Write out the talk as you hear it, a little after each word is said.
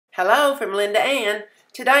Hello from Linda Ann.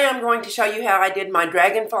 Today I'm going to show you how I did my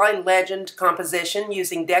Dragonfly Legend composition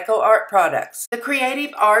using DecoArt products. The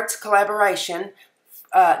Creative Arts Collaboration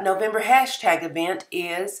November hashtag event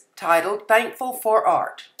is titled Thankful for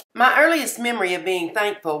Art. My earliest memory of being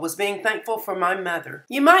thankful was being thankful for my mother.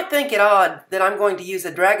 You might think it odd that I'm going to use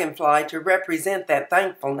a dragonfly to represent that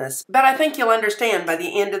thankfulness, but I think you'll understand by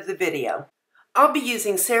the end of the video. I'll be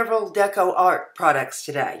using several DecoArt products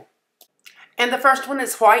today. And the first one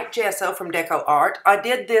is white gesso from DecoArt. I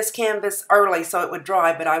did this canvas early so it would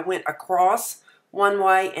dry, but I went across one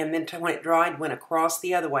way and then when it dried, went across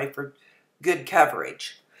the other way for good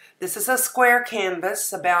coverage. This is a square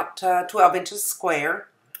canvas, about 12 inches square.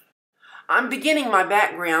 I'm beginning my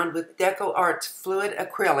background with DecoArt's fluid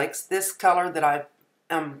acrylics. This color that I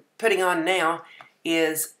am putting on now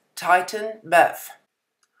is Titan Buff.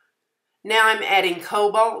 Now I'm adding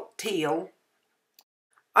cobalt teal.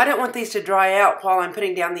 I don't want these to dry out while I'm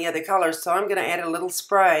putting down the other colors, so I'm going to add a little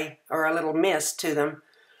spray or a little mist to them.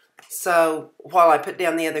 So while I put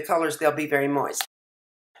down the other colors, they'll be very moist.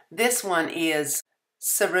 This one is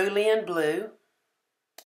cerulean blue.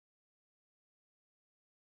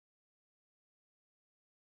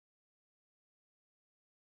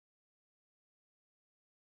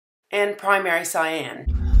 And primary cyan.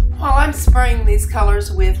 While I'm spraying these colors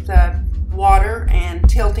with water and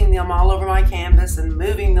tilting them all over my canvas and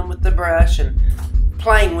moving them with the brush and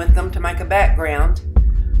playing with them to make a background,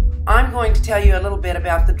 I'm going to tell you a little bit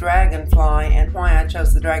about the dragonfly and why I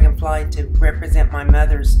chose the dragonfly to represent my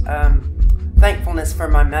mother's thankfulness for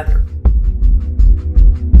my mother.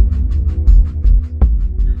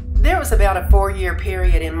 There was about a 4-year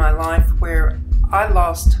period in my life where I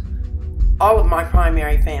lost all of my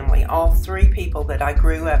primary family, all 3 people that I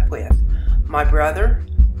grew up with: my brother,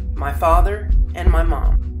 my father, and my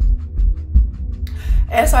mom.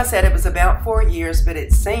 As I said, it was about 4 years, but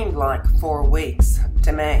it seemed like 4 weeks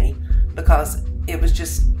to me because it was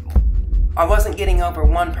just, I wasn't getting over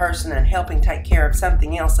one person and helping take care of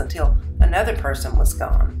something else until another person was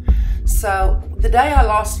gone. So the day I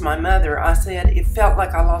lost my mother, I said it felt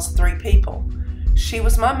like I lost 3 people. She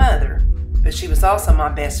was my mother, but she was also my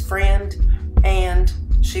best friend, and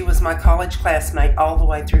she was my college classmate all the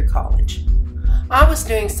way through college. I was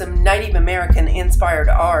doing some Native American inspired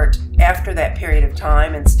art after that period of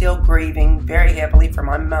time and still grieving very heavily for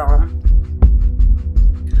my mom.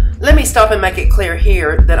 Let me stop and make it clear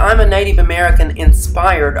here that I'm a Native American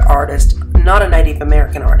inspired artist, not a Native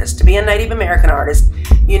American artist. To be a Native American artist,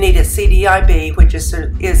 you need a CDIB, which is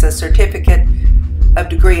a certificate of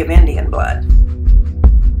degree of Indian blood.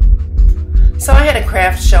 So I had a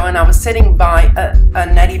craft show and I was sitting by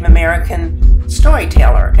a Native American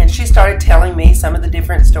storyteller, and she started telling me some of the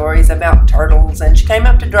different stories about turtles, and she came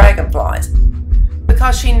up to dragonflies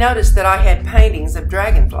because she noticed that I had paintings of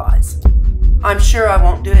dragonflies. I'm sure I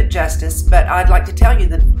won't do it justice, but I'd like to tell you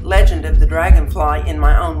the legend of the dragonfly in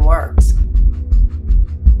my own words.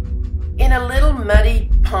 In a little muddy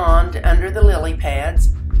pond under the lily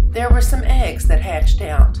pads, there were some eggs that hatched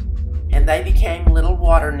out, and they became little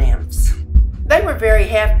water nymphs. They were very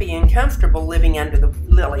happy and comfortable living under the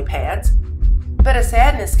lily pads, but a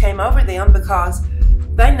sadness came over them because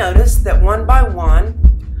they noticed that one by one,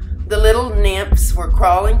 the little nymphs were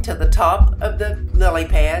crawling to the top of the lily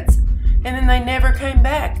pads, and then they never came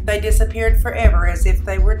back. They disappeared forever as if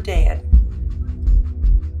they were dead.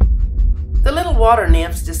 The little water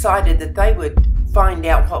nymphs decided that they would find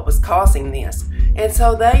out what was causing this, and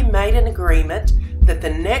so they made an agreement that the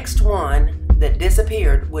next one that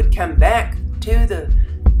disappeared would come back to the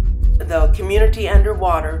community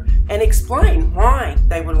underwater and explain why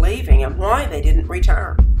they were leaving and why they didn't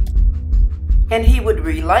return. And he would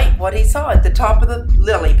relate what he saw at the top of the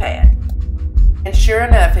lily pad. And sure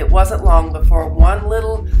enough, it wasn't long before one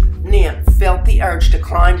little nymph felt the urge to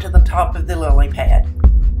climb to the top of the lily pad.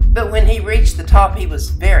 But when he reached the top, he was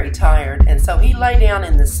very tired, and so he lay down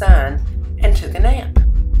in the sun and took a nap.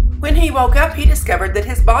 When he woke up, he discovered that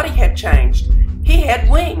his body had changed. He had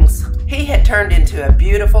wings. He had turned into a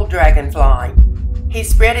beautiful dragonfly. He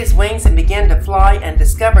spread his wings and began to fly and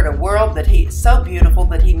discovered a world so beautiful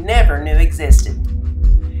that he never knew existed.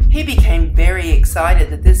 He became very excited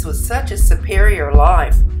that this was such a superior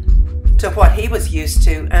life to what he was used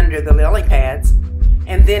to under the lily pads,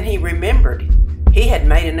 and then he remembered he had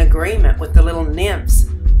made an agreement with the little nymphs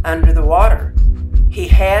under the water. He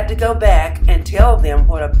had to go back and tell them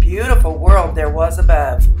what a beautiful world there was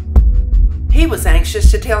above. He was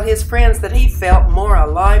anxious to tell his friends that he felt more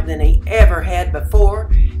alive than he ever had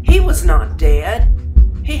before. He was not dead.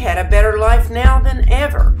 He had a better life now than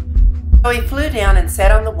ever. So he flew down and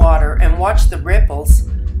sat on the water and watched the ripples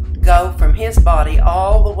go from his body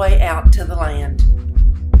all the way out to the land.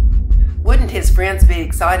 Wouldn't his friends be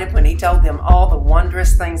excited when he told them all the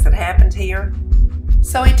wondrous things that happened here?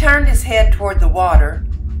 So he turned his head toward the water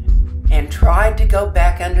and tried to go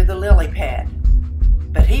back under the lily pad.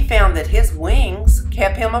 But he found that his wings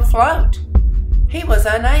kept him afloat. He was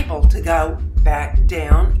unable to go back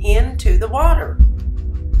down into the water.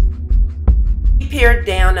 He peered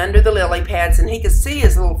down under the lily pads and he could see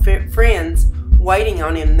his little friends waiting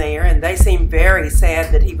on him there, and they seemed very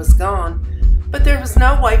sad that he was gone. But there was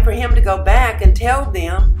no way for him to go back and tell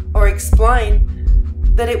them or explain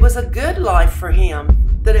that it was a good life for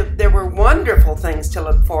him, that there were wonderful things to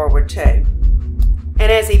look forward to. And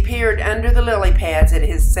as he peered under the lily pads at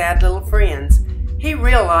his sad little friends, he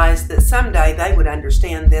realized that someday they would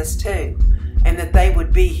understand this too, and that they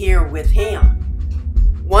would be here with him.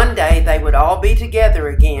 One day they would all be together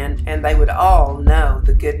again, and they would all know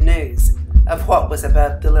the good news of what was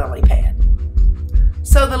above the lily pad.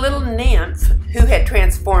 So the little nymph, who had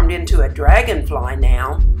transformed into a dragonfly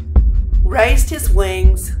now, raised his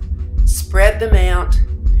wings, spread them out,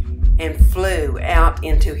 and flew out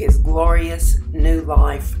into his glorious new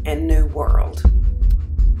life and new world.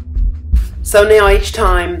 So now each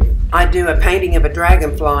time I do a painting of a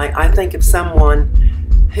dragonfly, I think of someone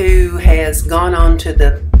who has gone on to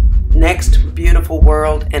the next beautiful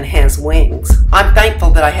world and has wings. I'm thankful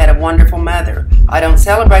that I had a wonderful mother. I don't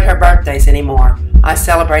celebrate her birthdays anymore. I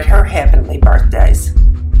celebrate her heavenly birthdays.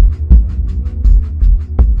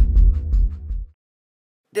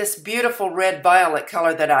 This beautiful red violet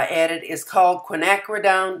color that I added is called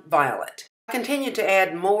quinacridone violet. I continue to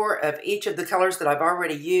add more of each of the colors that I've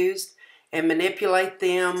already used and manipulate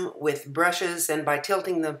them with brushes and by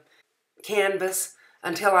tilting the canvas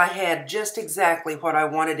until I had just exactly what I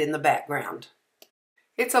wanted in the background.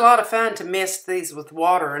 It's a lot of fun to mist these with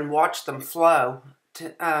water and watch them flow.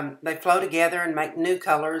 They flow together and make new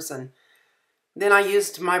colors, and then I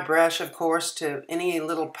used my brush, of course, to any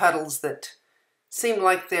little puddles that seemed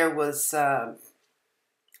like there was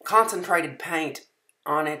concentrated paint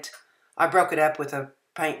on it. I broke it up with a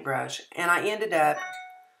paintbrush, and I ended up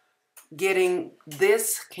getting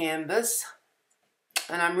this canvas,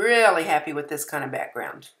 and I'm really happy with this kind of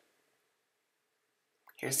background.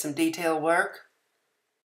 Here's some detail work,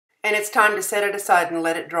 and it's time to set it aside and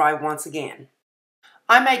let it dry once again.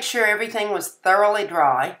 I made sure everything was thoroughly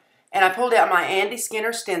dry, and I pulled out my Andy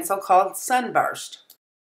Skinner stencil called Sunburst.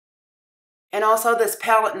 And also this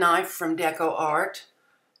palette knife from DecoArt.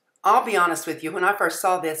 I'll be honest with you, when I first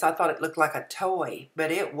saw this, I thought it looked like a toy,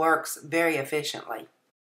 but it works very efficiently.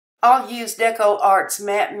 I'll use DecoArt's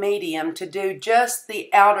matte medium to do just the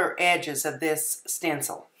outer edges of this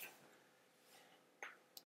stencil.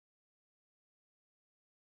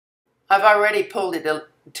 I've already pulled it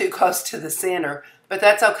too close to the center, but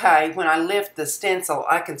that's okay. When I lift the stencil,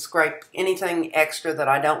 I can scrape anything extra that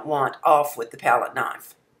I don't want off with the palette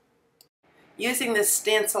knife. Using this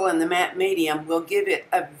stencil and the matte medium will give it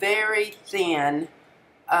a very thin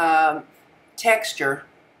texture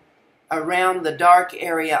around the dark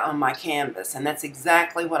area on my canvas, and that's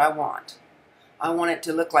exactly what I want. I want it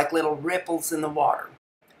to look like little ripples in the water.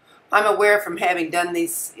 I'm aware from having done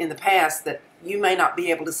these in the past that you may not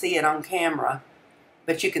be able to see it on camera,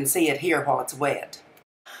 but you can see it here while it's wet.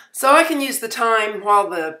 So I can use the time while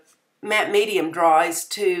the matte medium dries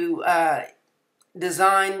to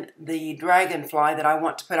design the dragonfly that I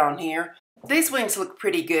want to put on here. These wings look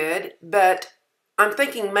pretty good, but I'm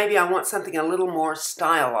thinking maybe I want something a little more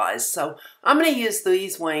stylized. So I'm going to use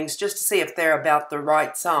these wings just to see if they're about the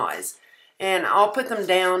right size. And I'll put them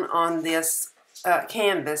down on this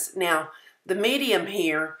canvas. Now, the medium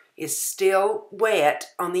here is still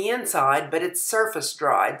wet on the inside, but it's surface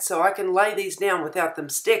dried, so I can lay these down without them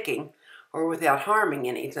sticking or without harming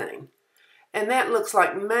anything. And that looks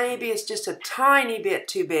like maybe it's just a tiny bit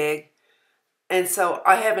too big, and so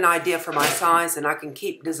I have an idea for my size, and I can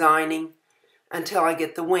keep designing until I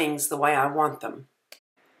get the wings the way I want them.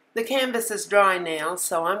 The canvas is dry now,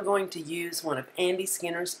 so I'm going to use one of Andy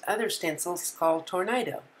Skinner's other stencils called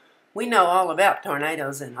Tornado. We know all about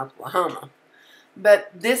tornadoes in Oklahoma,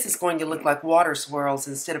 but this is going to look like water swirls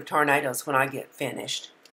instead of tornadoes when I get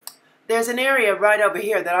finished. There's an area right over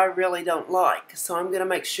here that I really don't like, so I'm going to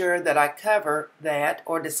make sure that I cover that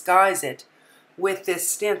or disguise it with this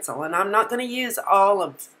stencil. And I'm not going to use all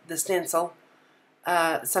of the stencil.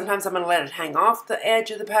 Sometimes I'm going to let it hang off the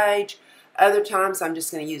edge of the page. Other times I'm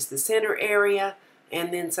just going to use the center area,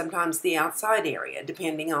 and then sometimes the outside area,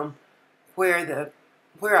 depending on where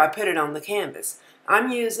I put it on the canvas.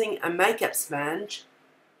 I'm using a makeup sponge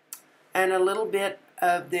and a little bit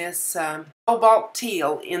of this cobalt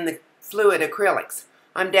teal in the fluid acrylics.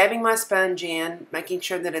 I'm dabbing my sponge in, making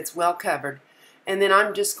sure that it's well covered, and then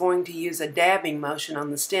I'm just going to use a dabbing motion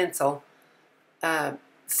on the stencil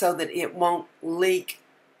so that it won't leak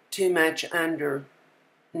too much underneath.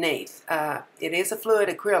 It is a fluid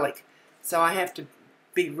acrylic, so I have to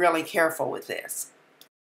be really careful with this.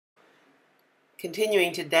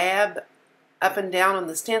 Continuing to dab up and down on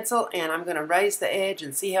the stencil, and I'm going to raise the edge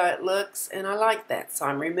and see how it looks, and I like that, so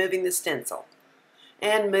I'm removing the stencil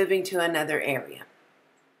and moving to another area.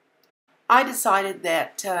 I decided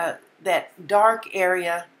that that dark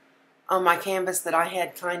area on my canvas that I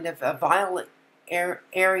had kind of a violet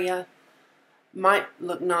area might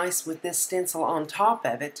look nice with this stencil on top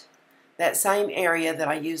of it. That same area that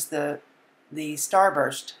I used the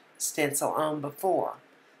Starburst stencil on before.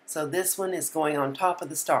 So this one is going on top of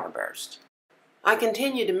the Starburst. I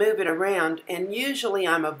continue to move it around, and usually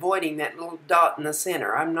I'm avoiding that little dot in the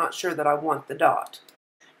center. I'm not sure that I want the dot.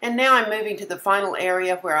 And now I'm moving to the final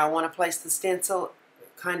area where I want to place the stencil,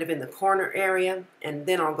 kind of in the corner area, and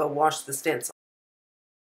then I'll go wash the stencil.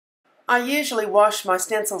 I usually wash my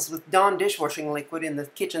stencils with Dawn dishwashing liquid in the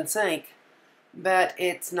kitchen sink, but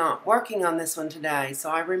it's not working on this one today, so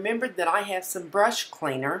I remembered that I have some brush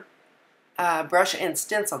cleaner, brush and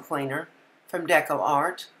stencil cleaner from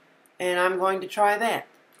DecoArt, and I'm going to try that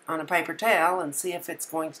on a paper towel and see if it's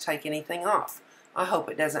going to take anything off. I hope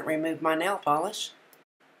it doesn't remove my nail polish.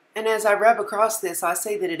 And as I rub across this, I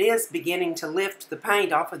see that it is beginning to lift the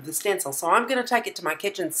paint off of the stencil, so I'm going to take it to my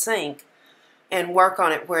kitchen sink and work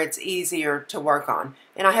on it where it's easier to work on.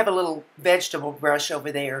 And I have a little vegetable brush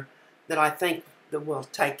over there that I think that will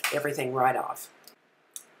take everything right off.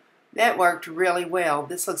 That worked really well.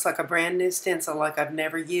 This looks like a brand new stencil, like I've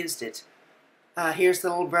never used it. Here's the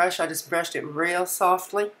little brush. I just brushed it real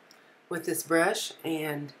softly with this brush,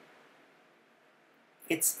 and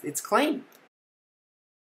it's clean.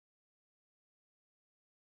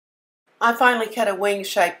 I finally cut a wing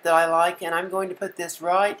shape that I like, and I'm going to put this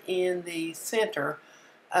right in the center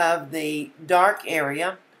of the dark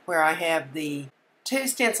area where I have the two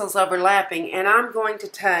stencils overlapping, and I'm going to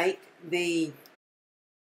take the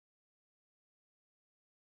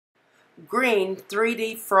green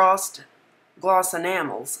 3D Frost gloss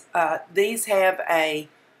enamels. These have a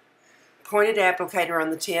pointed applicator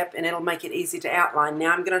on the tip, and it'll make it easy to outline.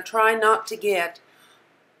 Now I'm going to try not to get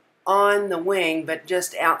on the wing, but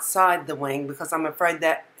just outside the wing, because I'm afraid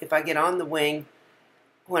that if I get on the wing,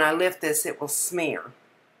 when I lift this, it will smear.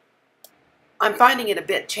 I'm finding it a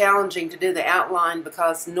bit challenging to do the outline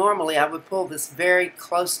because normally I would pull this very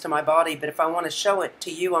close to my body, but if I want to show it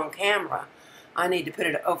to you on camera, I need to put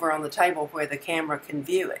it over on the table where the camera can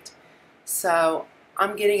view it. So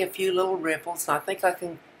I'm getting a few little ripples, and I think I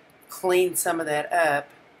can clean some of that up.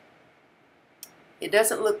 It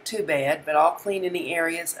doesn't look too bad, but I'll clean any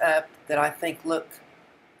areas up that I think look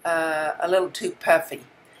a little too puffy.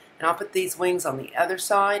 And I'll put these wings on the other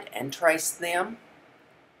side and trace them.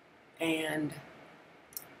 And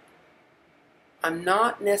I'm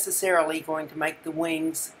not necessarily going to make the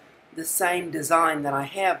wings the same design that I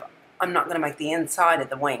have. I'm not going to make the inside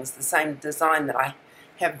of the wings the same design that I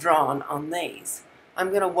have drawn on these. I'm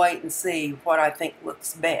going to wait and see what I think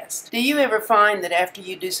looks best. Do you ever find that after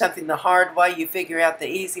you do something the hard way, you figure out the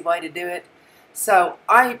easy way to do it? So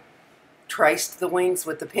I traced the wings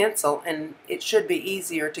with the pencil, and it should be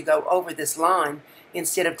easier to go over this line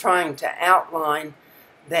instead of trying to outline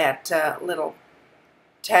that little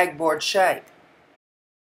tagboard shape.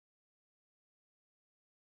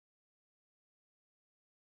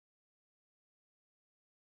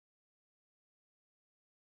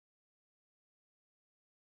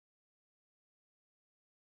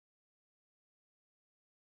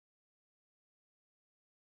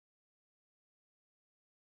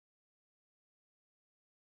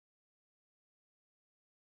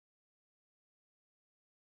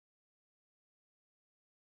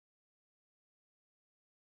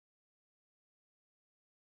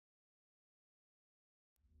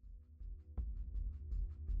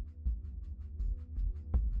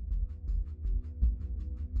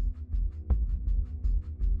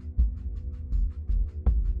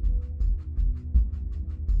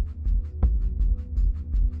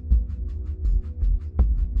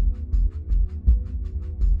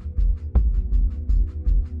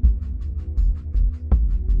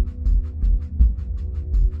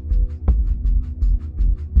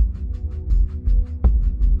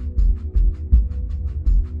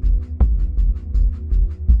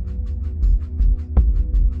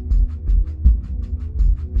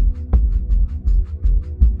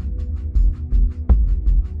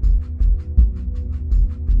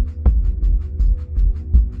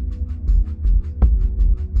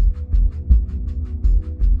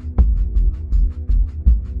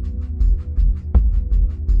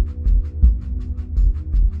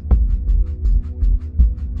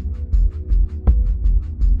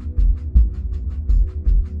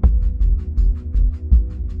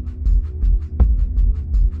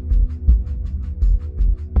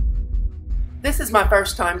 This is my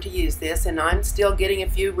first time to use this, and I'm still getting a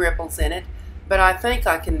few ripples in it, but I think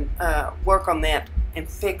I can work on that and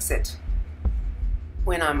fix it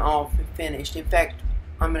when I'm all finished. In fact,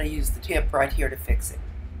 I'm going to use the tip right here to fix it.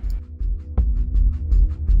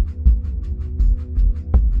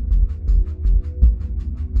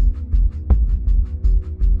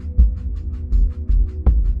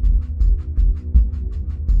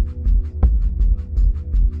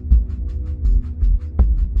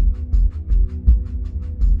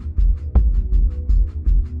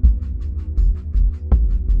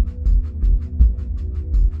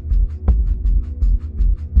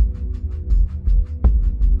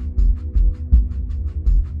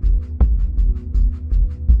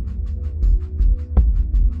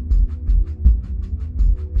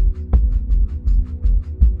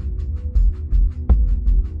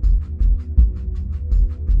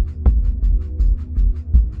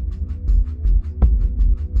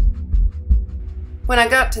 When I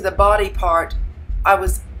got to the body part, I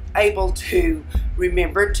was able to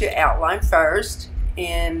remember to outline first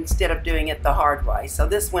instead of doing it the hard way. So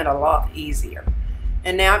this went a lot easier.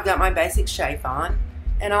 And now I've got my basic shape on,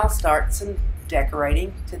 and I'll start some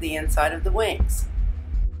decorating to the inside of the wings.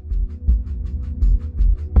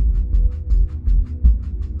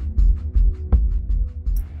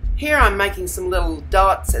 Here I'm making some little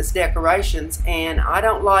dots as decorations, and I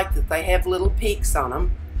don't like that they have little peaks on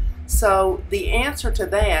them. So the answer to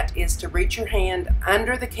that is to reach your hand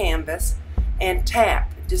under the canvas and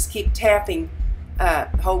tap. Just keep tapping.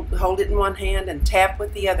 Hold it in one hand and tap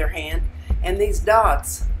with the other hand. And these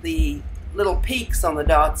dots, the little peaks on the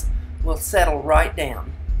dots, will settle right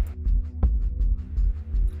down.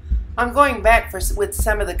 I'm going back with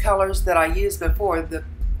some of the colors that I used before. The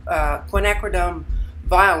quinacridone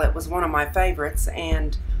violet was one of my favorites,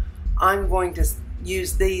 and I'm going to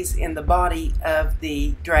use these in the body of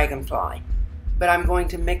the dragonfly, but I'm going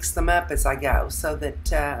to mix them up as I go so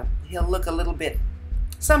that he'll look a little bit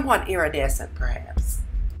somewhat iridescent perhaps.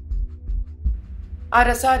 I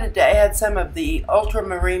decided to add some of the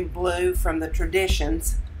ultramarine blue from the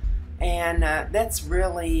Traditions, and that's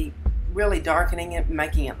really darkening it and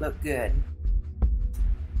making it look good.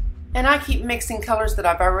 And I keep mixing colors that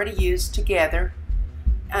I've already used together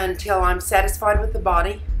until I'm satisfied with the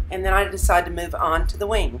body, and then I decide to move on to the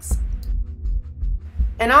wings.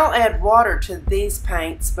 And I'll add water to these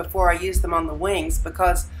paints before I use them on the wings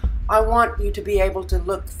because I want you to be able to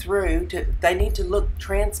look through. They need to look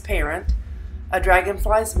transparent. A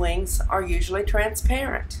dragonfly's wings are usually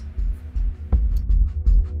transparent.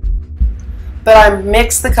 But I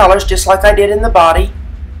mixed the colors just like I did in the body,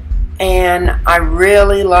 and I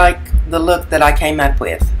really like the look that I came up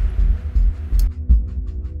with.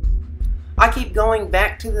 I keep going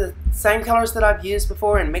back to the same colors that I've used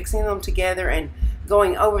before and mixing them together and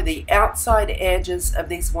going over the outside edges of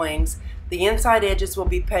these wings. The inside edges will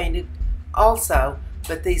be painted also,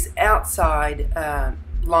 but these outside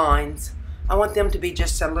lines, I want them to be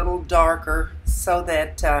just a little darker so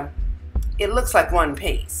that it looks like one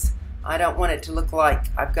piece. I don't want it to look like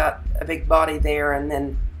I've got a big body there and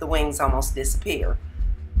then the wings almost disappear.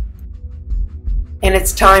 And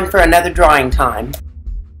it's time for another drying time.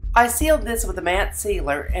 I sealed this with a matte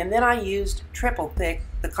sealer, and then I used triple thick,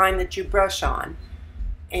 the kind that you brush on,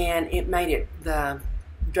 and it made the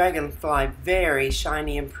dragonfly very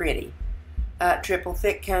shiny and pretty. Triple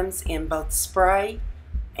thick comes in both spray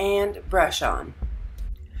and brush on.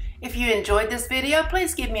 If you enjoyed this video,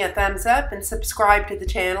 please give me a thumbs up and subscribe to the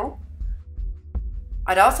channel.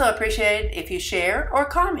 I'd also appreciate it if you share or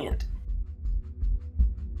comment.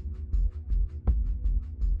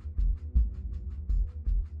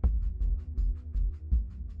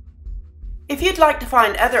 If you'd like to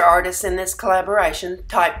find other artists in this collaboration,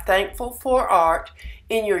 type Thankful for Art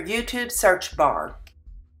in your YouTube search bar.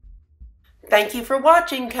 Thank you for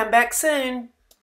watching. Come back soon.